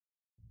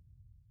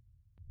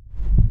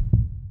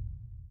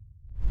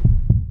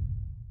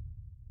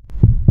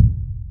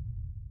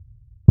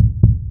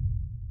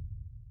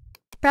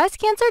Breast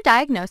cancer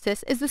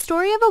diagnosis is the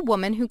story of a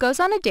woman who goes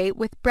on a date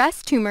with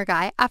breast tumor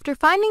guy after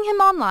finding him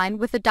online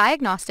with a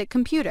diagnostic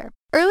computer.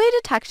 Early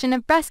detection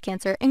of breast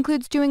cancer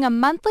includes doing a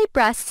monthly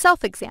breast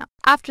self-exam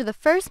after the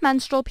first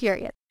menstrual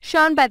period,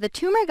 shown by the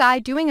tumor guy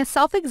doing a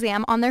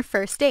self-exam on their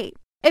first date.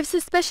 If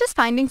suspicious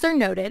findings are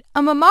noted,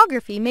 a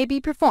mammography may be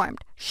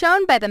performed,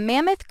 shown by the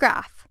mammoth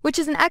graph, which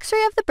is an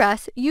X-ray of the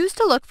breast used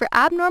to look for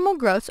abnormal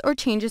growths or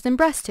changes in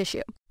breast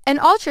tissue. An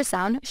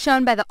ultrasound,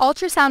 shown by the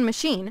ultrasound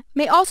machine,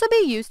 may also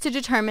be used to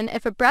determine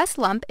if a breast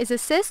lump is a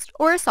cyst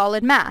or a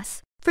solid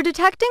mass. For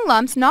detecting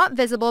lumps not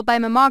visible by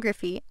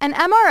mammography, an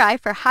MRI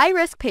for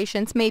high-risk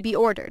patients may be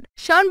ordered,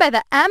 shown by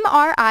the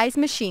MRI's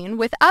machine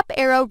with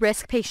up-arrow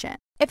risk patient.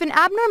 If an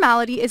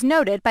abnormality is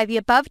noted by the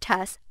above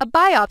test, a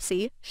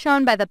biopsy,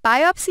 shown by the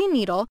biopsy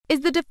needle, is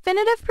the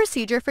definitive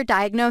procedure for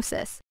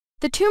diagnosis.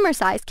 The tumor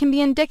size can be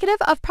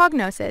indicative of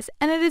prognosis,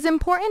 and it is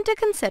important to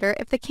consider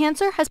if the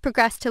cancer has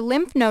progressed to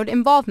lymph node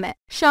involvement,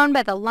 shown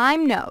by the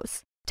Lyme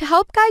nose. To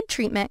help guide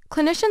treatment,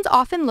 clinicians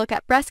often look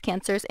at breast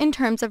cancers in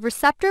terms of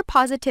receptor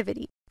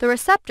positivity, the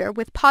receptor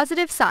with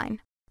positive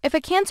sign. If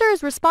a cancer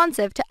is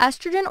responsive to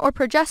estrogen or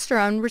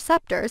progesterone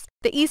receptors,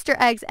 the Easter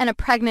eggs and a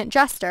pregnant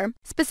jester,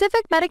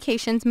 specific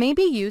medications may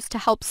be used to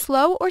help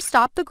slow or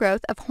stop the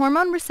growth of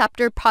hormone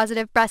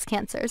receptor-positive breast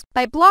cancers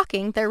by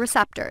blocking their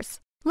receptors.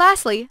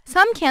 Lastly,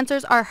 some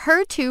cancers are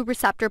HER2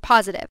 receptor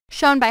positive,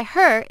 shown by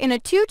HER in a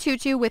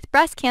 222 with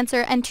breast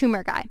cancer and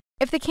tumor guy.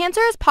 If the cancer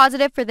is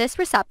positive for this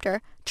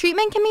receptor,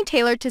 treatment can be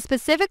tailored to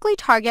specifically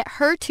target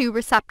HER2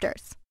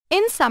 receptors.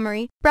 In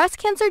summary, breast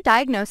cancer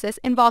diagnosis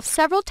involves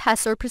several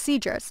tests or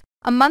procedures.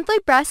 A monthly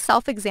breast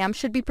self-exam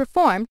should be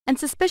performed, and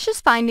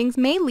suspicious findings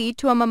may lead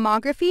to a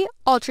mammography,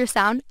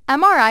 ultrasound,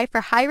 MRI for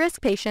high-risk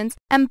patients,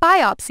 and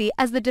biopsy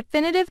as the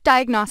definitive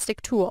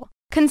diagnostic tool.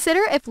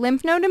 Consider if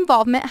lymph node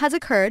involvement has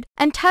occurred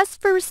and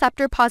test for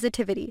receptor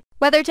positivity,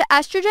 whether to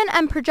estrogen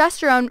and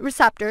progesterone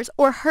receptors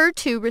or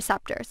HER2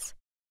 receptors.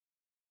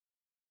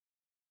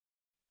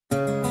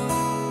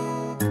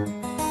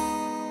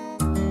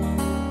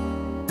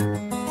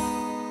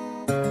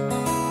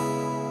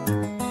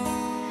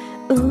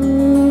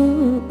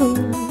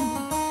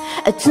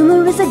 A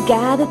tumor is a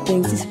guy that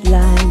thinks he's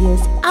fly,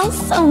 yes,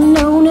 also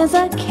known as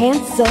a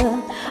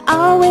cancer.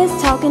 Always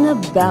talking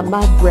about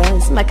my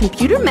breast. My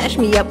computer mashed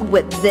me up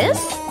with this.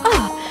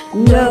 Oh,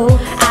 no,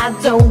 I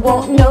don't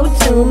want no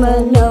tumor,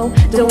 no.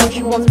 Don't want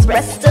you on this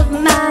breast of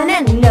mine,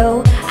 and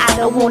no, I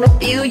don't wanna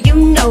feel you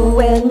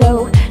nowhere,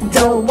 no.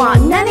 Don't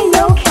want none of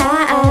your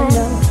kind,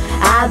 no.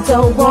 I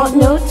don't want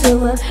no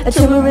tumor. A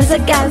tumor is a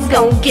guy who's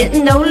gonna get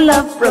no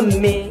love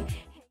from me.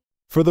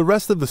 For the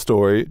rest of the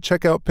story,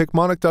 check out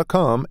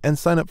Picmonic.com and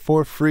sign up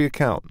for a free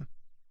account.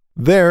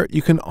 There,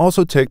 you can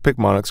also take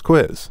Picmonic's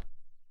quiz.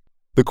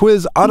 The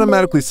quiz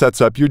automatically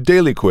sets up your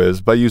daily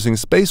quiz by using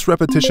spaced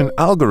repetition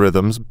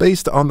algorithms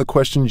based on the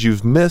questions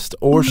you've missed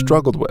or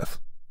struggled with,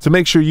 to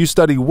make sure you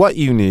study what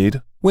you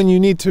need when you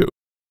need to.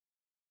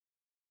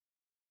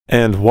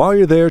 And while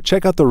you're there,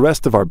 check out the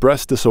rest of our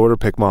breast disorder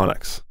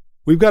Picmonics.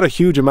 We've got a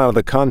huge amount of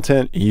the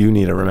content you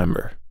need to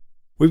remember.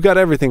 We've got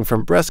everything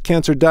from breast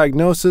cancer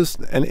diagnosis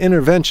and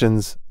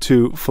interventions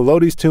to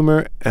Phyllodes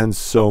tumor and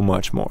so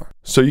much more.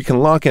 So you can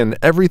lock in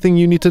everything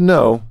you need to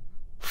know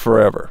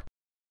forever.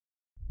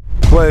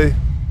 Play,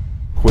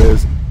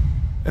 quiz,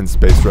 and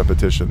spaced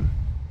repetition.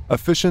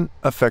 Efficient,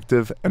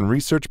 effective, and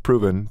research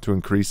proven to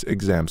increase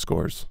exam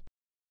scores.